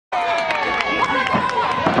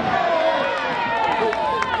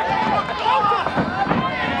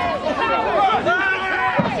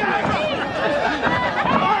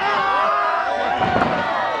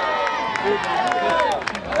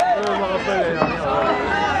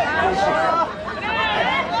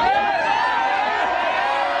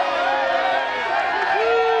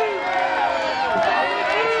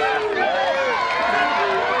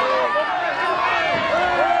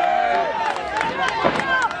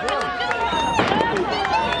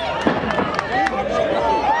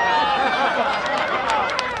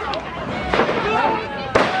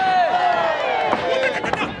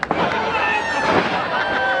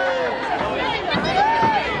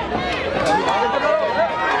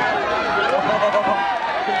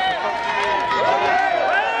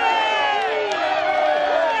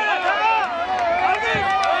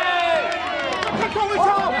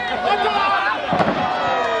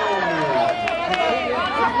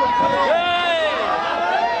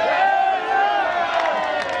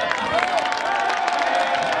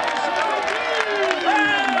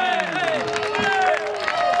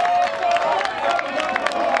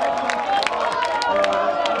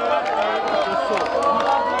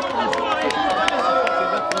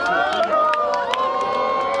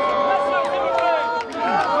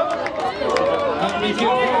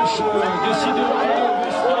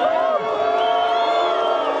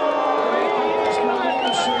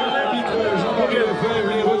Lefebvre,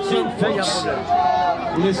 les Rothschild Fox.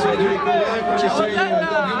 On essaie de les convaincre, on essaie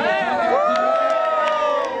d'argumenter.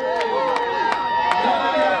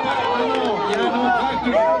 Il y a un entracte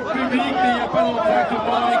public, mais il n'y a pas d'entracte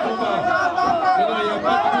pendant les combats. Non, il n'y a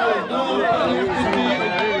pas de non, pas de public.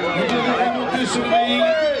 Vous devez remonter sur le ring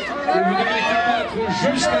et vous devez combattre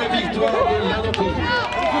jusqu'à la victoire de l'un d'entre vous.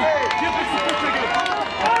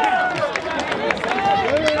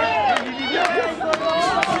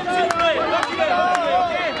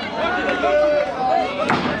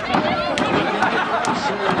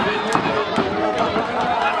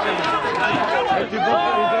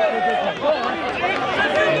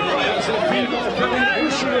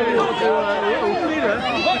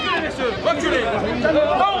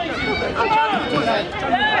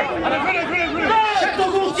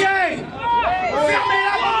 Château-Gontier, fermez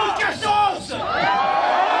la bande de cassos.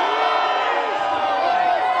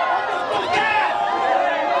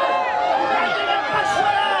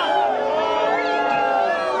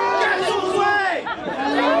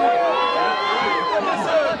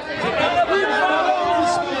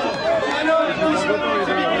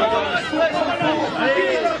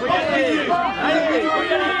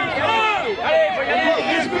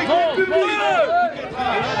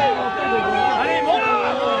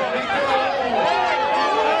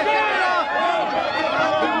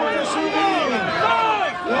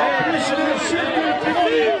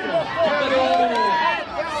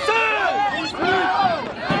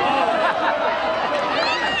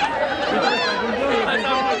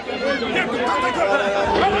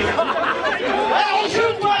 On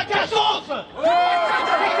joue toi, cassos! Ouais,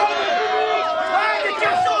 des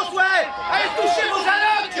cassos, ouais. Allez, touchez vos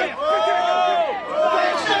allocs.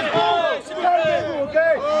 Calmez-vous, ok?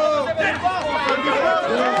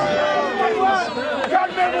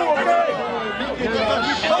 Calmez-vous, ok?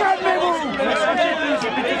 Calmez-vous!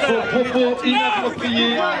 Vos propos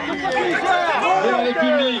inappropriés vers les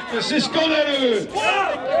publics, c'est scandaleux.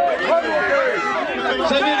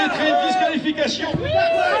 Ça mériterait une disqualification.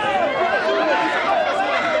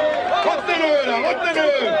 Retenez-le là, retenez-le.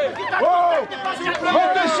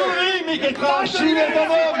 Montez sur le ring, Mickey Trash. S'il est un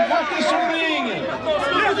homme, montez sur le ring.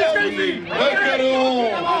 Le calon.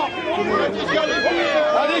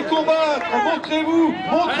 Allez combattre, montrez-vous.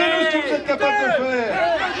 Montrez-nous ce que vous êtes capable de faire.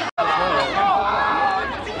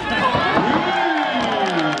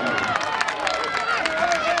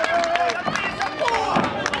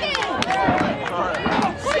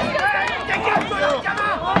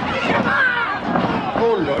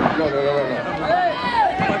 Oh là là là là là.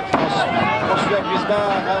 François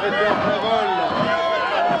Brisbard arrêté en plein vol.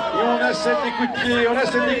 Et on assène des coups de pied, on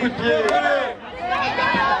assène des coups de pied.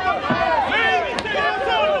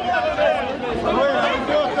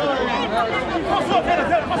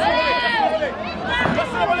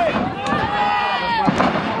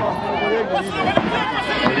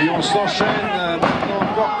 Et on s'enchaîne maintenant.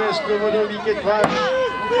 Cortez Komodo, Mickey Trash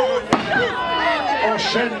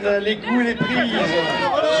enchaîne les coups et les prises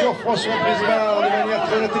sur François Brisbard de manière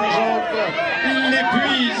très intelligente. Il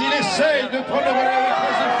l'épuise, il essaye de prendre le relais avec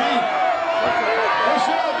Prince Zéfy.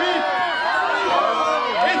 Monsieur l'arbitre,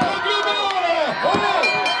 étranglement là.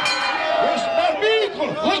 L'arbitre,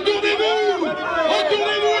 retournez-vous,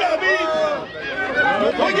 retournez-vous l'arbitre.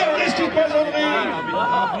 Regardez ce qui se passe en ring.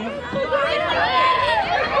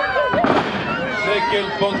 Mais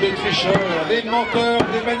quelle bande de tricheurs, des menteurs,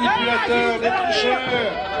 des manipulateurs, des tricheurs.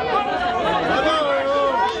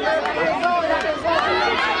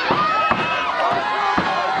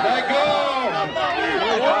 La gorge.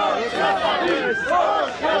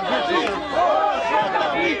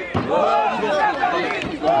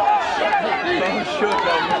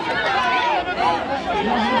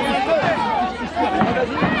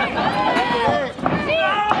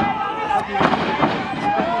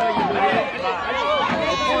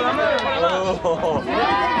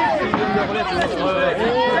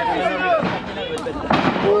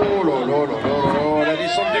 Oh là là là là là, la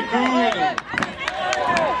descente des coudes.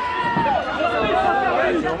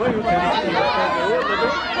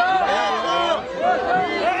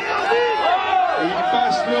 Il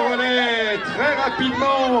passe le relais très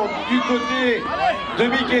rapidement du côté de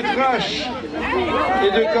Mickey Trash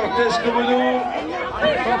et de Cortez Komodo. Et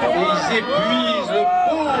ils épuisent le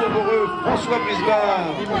pauvre François Brisbard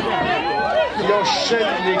qui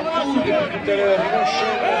enchaîne les coups depuis tout à l'heure. Il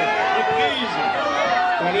enchaîne les prises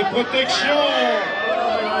dans les protections.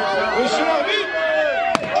 Monsieur l'arbitre.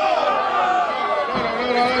 Oh non,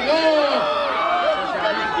 non, non, non.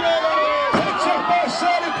 Ça ne sert pas à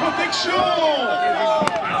ça, les protections.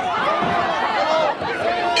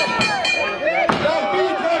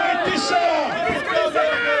 L'arbitre, arrêtez ça.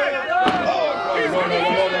 Oh.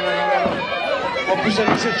 plus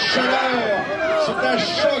avec cette chaleur, c'est un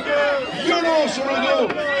choc violent sur le dos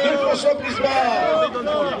de François Brisbard.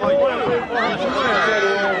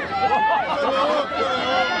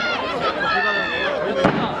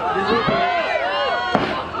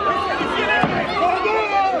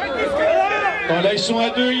 Bon, là ils sont à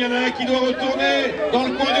deux, il y en a un qui doit retourner dans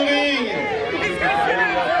le coin du ring.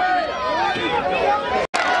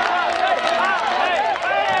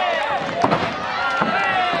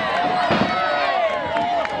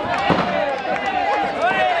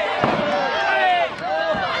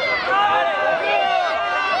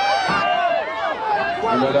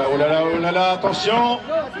 Oh là là, oh là là, attention!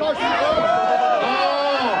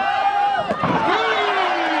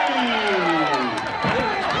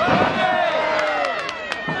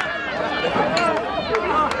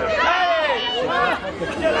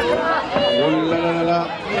 Oh là là là là!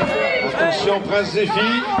 Attention, Prince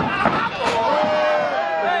Zéfy!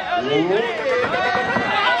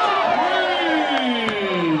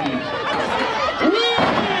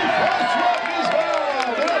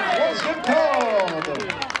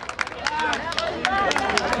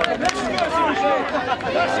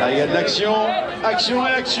 Là, il y a de l'action, action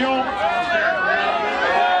et action.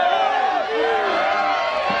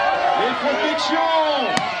 Les protections.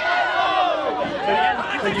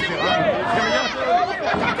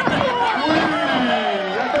 Oui,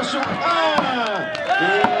 attention, 1, 2,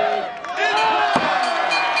 et 3.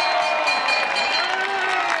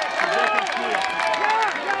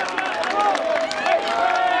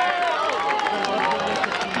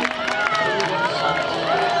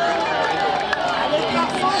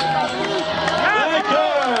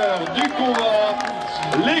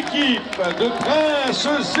 L'équipe de Prince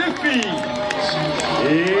Zéfy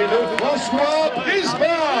et de François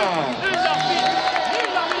Brisbard.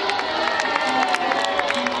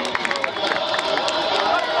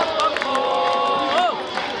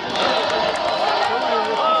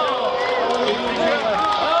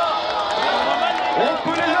 On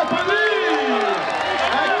peut les applaudir.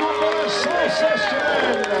 Un combat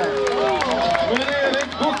sensationnel, mené avec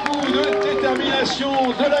beaucoup de détermination,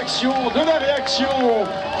 de l'action, de la réaction.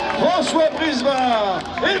 François Brisbard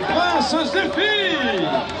et Prince Zéfy.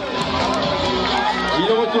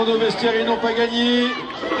 Ils retournent au vestiaire, ils n'ont pas gagné.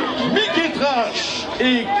 Mickey Trash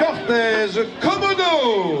et Cortez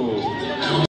Komodo.